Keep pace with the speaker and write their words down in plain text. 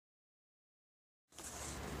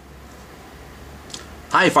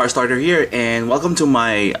Hi, Firestarter here, and welcome to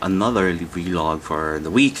my another vlog for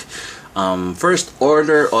the week. First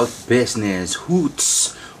order of business,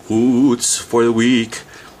 hoots for the week,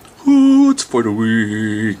 hoots for the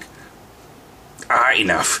week.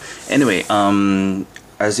 Enough. Anyway,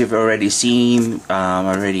 as you've already seen, I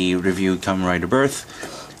already reviewed Kamen Rider Birth.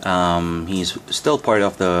 He's still part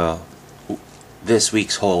of this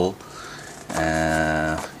week's haul.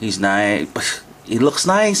 He's nice. He looks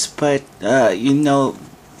nice, but well,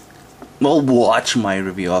 watch my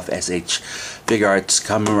review of SH Figuarts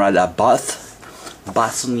Kamen Rider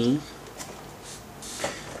Bosny,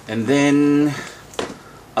 and then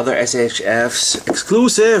other SHFs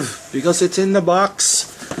exclusive because it's in the box.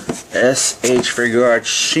 SH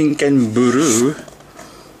Figuarts Shinken Blue.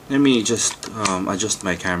 Let me just adjust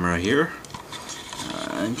my camera here.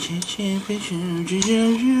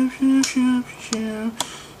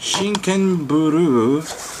 Shinken Blue.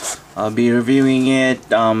 I'll be reviewing it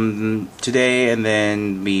today and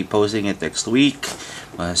then be posting it next week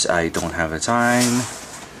because I don't have the time.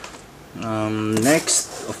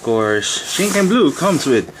 Next, of course, Shinken Blue comes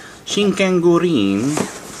with Shinken Green.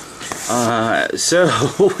 So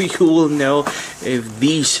you will know if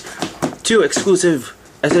these two exclusive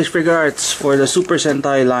SH Figuarts for the Super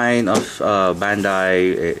Sentai line of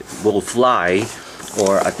Bandai will fly,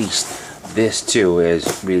 or at least this too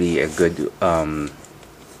is really a good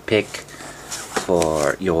pick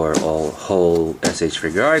for your whole SH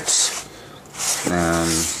Figuarts.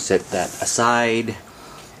 Set that aside.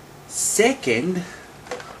 Second,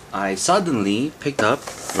 I randomly picked up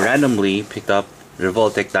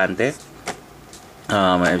Revoltech Dante.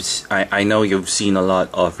 I know you've seen a lot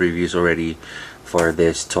of reviews already for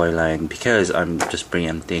this toy line because I'm just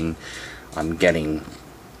preempting. I'm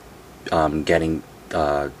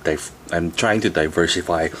trying to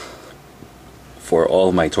diversify for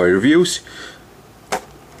all my toy reviews,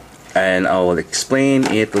 and I will explain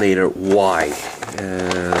it later why.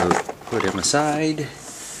 Put them aside.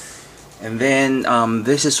 And then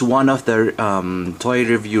this is one of the toy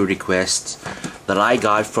review requests that I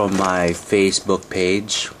got from my Facebook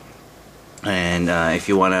page. And if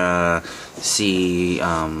you wanna see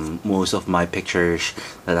most of my pictures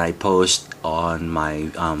that I post on my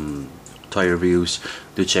toy reviews,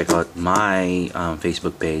 do check out my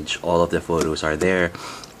Facebook page. All of the photos are there.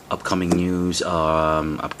 Upcoming news,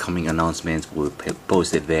 upcoming announcements, we'll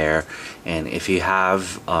post it there. And if you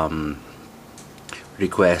have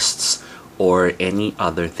requests or any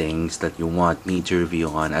other things that you want me to review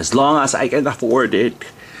on, as long as I can afford it,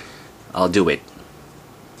 I'll do it.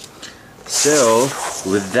 So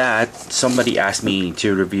with that, somebody asked me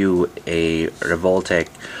to review a Revoltech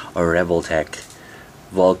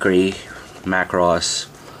Valkyrie Macross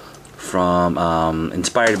from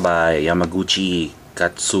inspired by Yamaguchi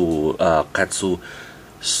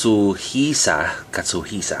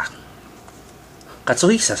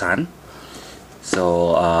Katsuhisa-san.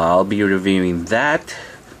 So I'll be reviewing that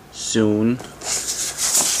soon.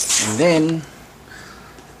 And then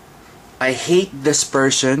I hate this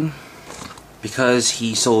person because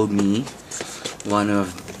he sold me one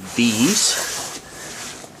of these,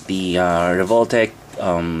 the Revoltech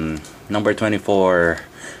number 24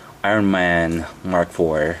 Iron Man Mark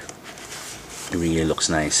IV. It really looks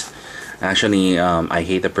nice. Actually, I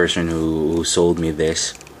hate the person who sold me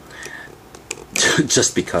this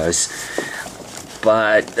just because.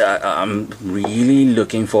 But I'm really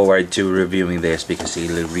looking forward to reviewing this because he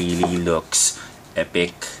really looks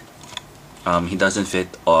epic. He doesn't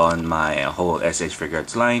fit on my whole SH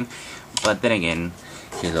Figuarts line, but then again,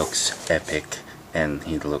 he looks epic and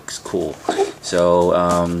he looks cool. So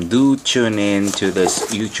do tune in to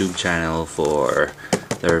this YouTube channel for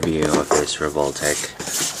the review of this Revoltech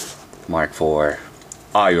Mark IV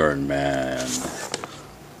Iron Man.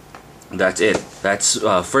 That's it. That's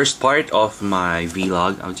first part of my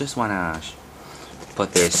vlog. I just wanna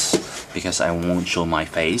put this because I won't show my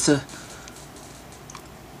face.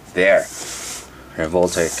 There,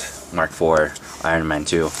 Revoltech Mark IV Iron Man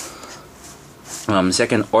 2.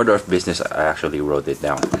 Second order of business, I actually wrote it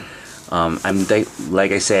down.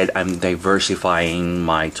 Like I said, I'm diversifying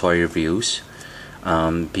my toy reviews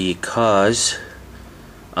because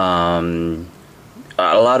a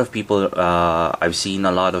lot of people, I've seen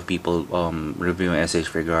a lot of people reviewing SH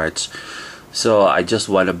Figuarts, so I just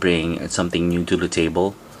want to bring something new to the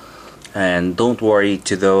table. And don't worry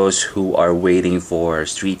to those who are waiting for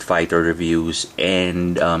Street Fighter reviews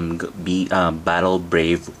and Battle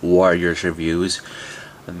Brave Warriors reviews.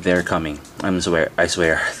 They're coming. I swear.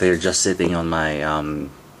 They're just sitting on my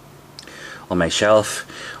shelf,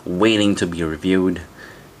 waiting to be reviewed.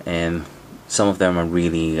 And some of them are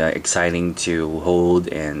really exciting to hold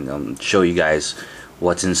and show you guys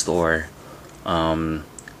what's in store.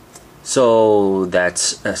 So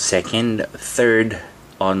that's a second. Third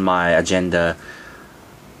on my agenda,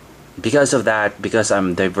 because of that, because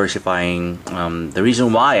I'm diversifying, the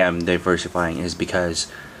reason why I'm diversifying is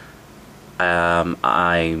because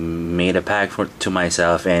I made a pact to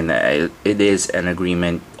myself, and it is an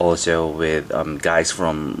agreement also with guys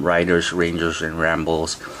from Riders, Rangers, and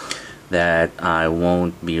Rambles, that I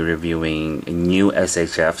won't be reviewing new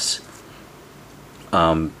SHFs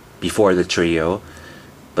before the trio.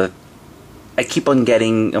 But I keep on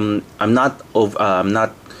getting I'm not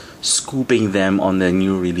scooping them on the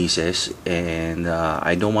new releases, and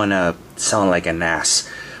I don't want to sound like an ass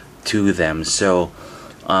to them. So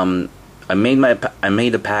I made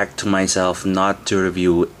a pact to myself not to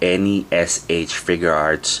review any SH Figure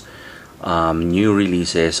Arts new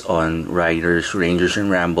releases on Riders, Rangers,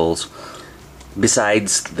 and Rambles.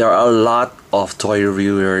 Besides, there are a lot of toy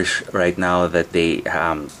reviewers right now that they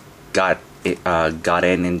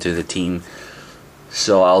gotten into the team.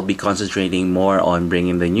 So I'll be concentrating more on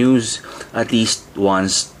bringing the news at least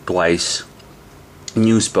once, twice,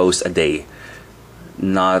 news post a day.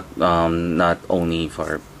 Not only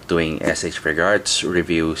for doing SH Figure Arts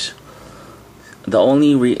reviews. The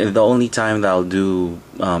only time that I'll do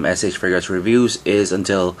SH Figure Arts reviews is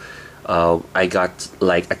until I got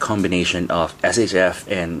like a combination of SHF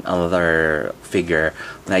and another figure.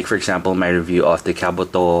 Like for example, my review of the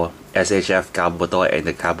Kabuto, SHF Kabuto, and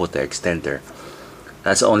the Kabuto Extender.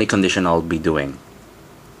 That's the only condition I'll be doing.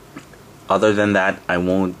 Other than that, I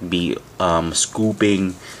won't be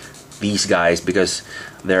scooping these guys because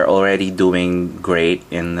they're already doing great,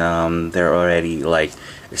 and they're already like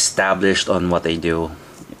established on what they do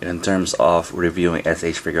in terms of reviewing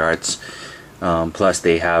SH Figure Arts. Plus,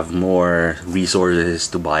 they have more resources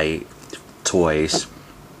to buy toys.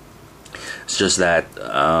 It's just that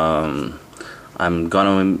I'm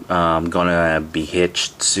gonna be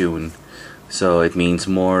hitched soon, so it means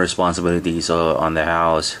more responsibilities on the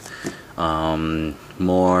house,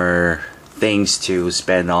 more things to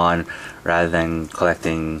spend on rather than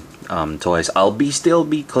collecting toys. I'll still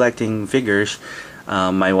be collecting figures.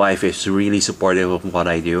 My wife is really supportive of what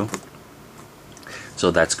I do,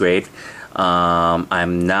 so that's great.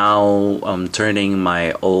 I'm now turning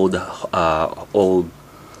my old what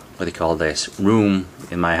do you call this, room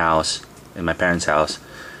in my house, in my parents' house,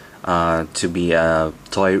 to be a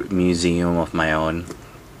toy museum of my own.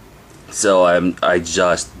 So I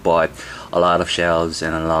just bought a lot of shelves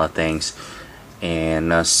and a lot of things,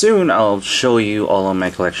 and soon I'll show you all of my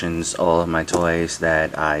collections, all of my toys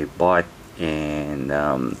that I bought, and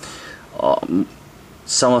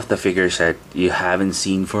some of the figures that you haven't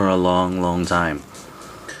seen for a long time.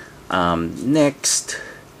 Next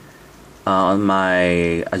on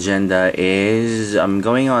my agenda is I'm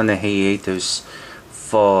going on a hiatus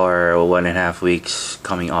for 1.5 weeks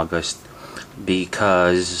coming August,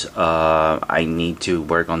 because I need to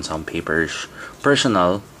work on some papers,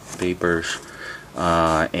 personal papers,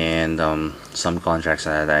 and some contracts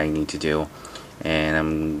that I need to do, and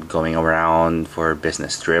I'm going around for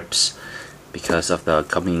business trips because of the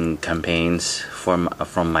coming campaigns from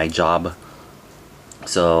my job.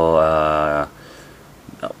 So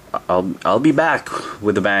I'll be back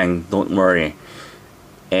with a bang, don't worry.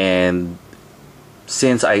 And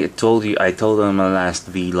since I told them in my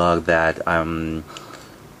last vlog that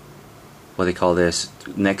what they call this,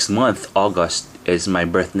 next month, August, is my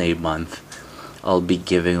birthday month, I'll be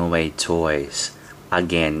giving away toys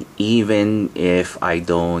again, even if I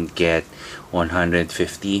don't get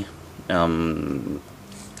 150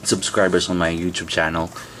 subscribers on my YouTube channel.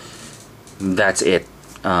 That's it.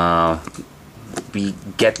 We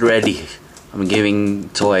get ready. I'm giving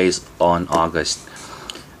toys on August.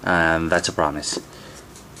 That's a promise.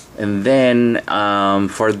 And then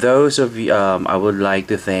for those of you, I would like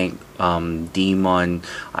to thank Demon.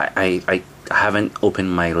 I haven't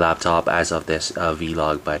opened my laptop as of this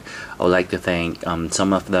vlog, but I would like to thank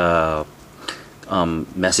some of the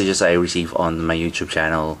messages I received on my YouTube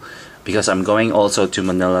channel, because I'm going also to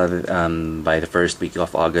Manila by the first week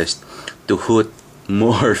of August to hoot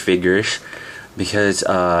more figures, because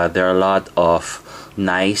there are a lot of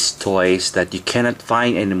nice toys that you cannot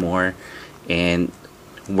find anymore and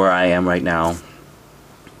where I am right now.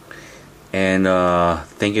 And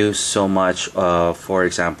thank you so much, for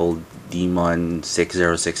example, Demon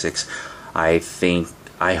 6066. I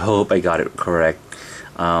hope I got it correct,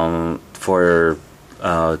 for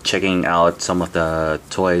checking out some of the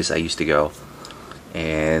toys I used to go,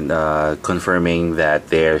 and confirming that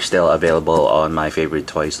they're still available on my favorite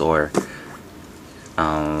toy store.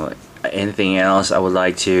 anything else, I would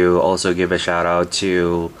like to also give a shout out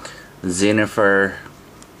to Jennifer.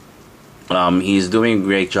 He's doing a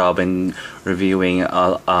great job in reviewing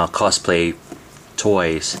cosplay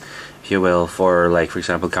toys, if you will, for like, for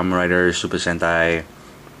example, Kamen Rider, Super Sentai.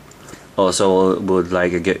 Also would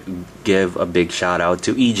like to give a big shout out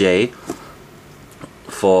to EJ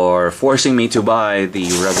for forcing me to buy the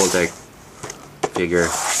Revoltech figure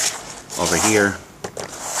over here.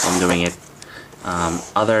 I'm doing it.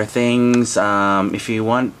 Other things, if you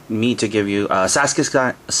want me to give you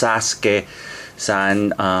Sasuke-san,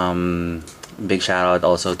 big shout out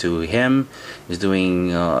also to him. He's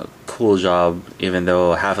doing a cool job, even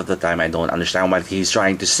though half of the time I don't understand what he's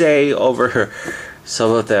trying to say over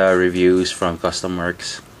some of the reviews from Custom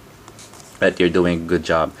Works. But you're doing a good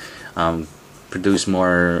job. Produce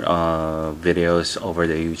more videos over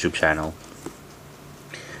the YouTube channel.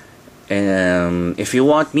 And if you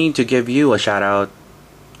want me to give you a shout out,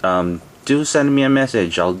 do send me a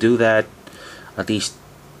message. I'll do that at least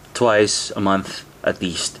twice a month at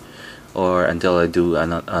least, or until I do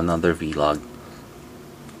another vlog.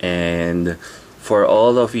 And for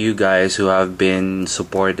all of you guys who have been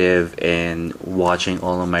supportive in watching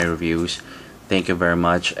all of my reviews, thank you very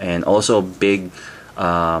much. And also big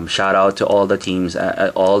shout out to all the teams,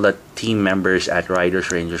 all the team members at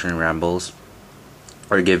Riders, Rangers, and Rambles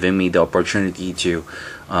for giving me the opportunity to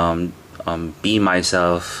be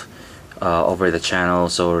myself over the channel.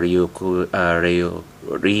 So Ryokuya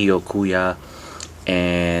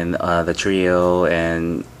and the trio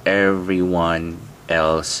and everyone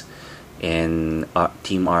else in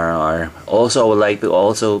Team RR. Also, I would like to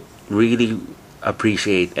also really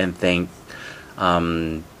appreciate and thank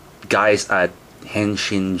guys at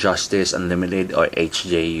Henshin Justice Unlimited, or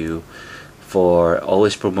HJU, for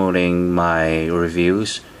always promoting my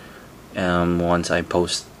reviews once I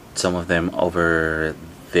post some of them over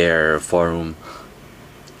their forum.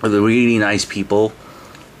 They're really nice people,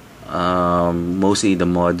 mostly the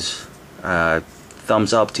mods.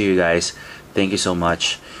 Thumbs up to you guys, thank you so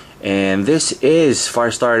much. And this is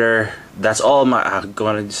Firestarter. That's all I'm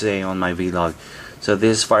going to say on my vlog. So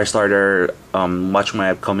this is Firestarter. Watch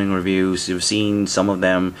my upcoming reviews. You've seen some of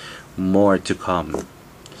them, more to come.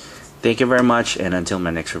 Thank you very much, and until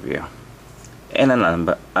my next review. And on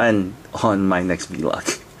my next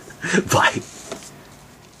vlog. Bye.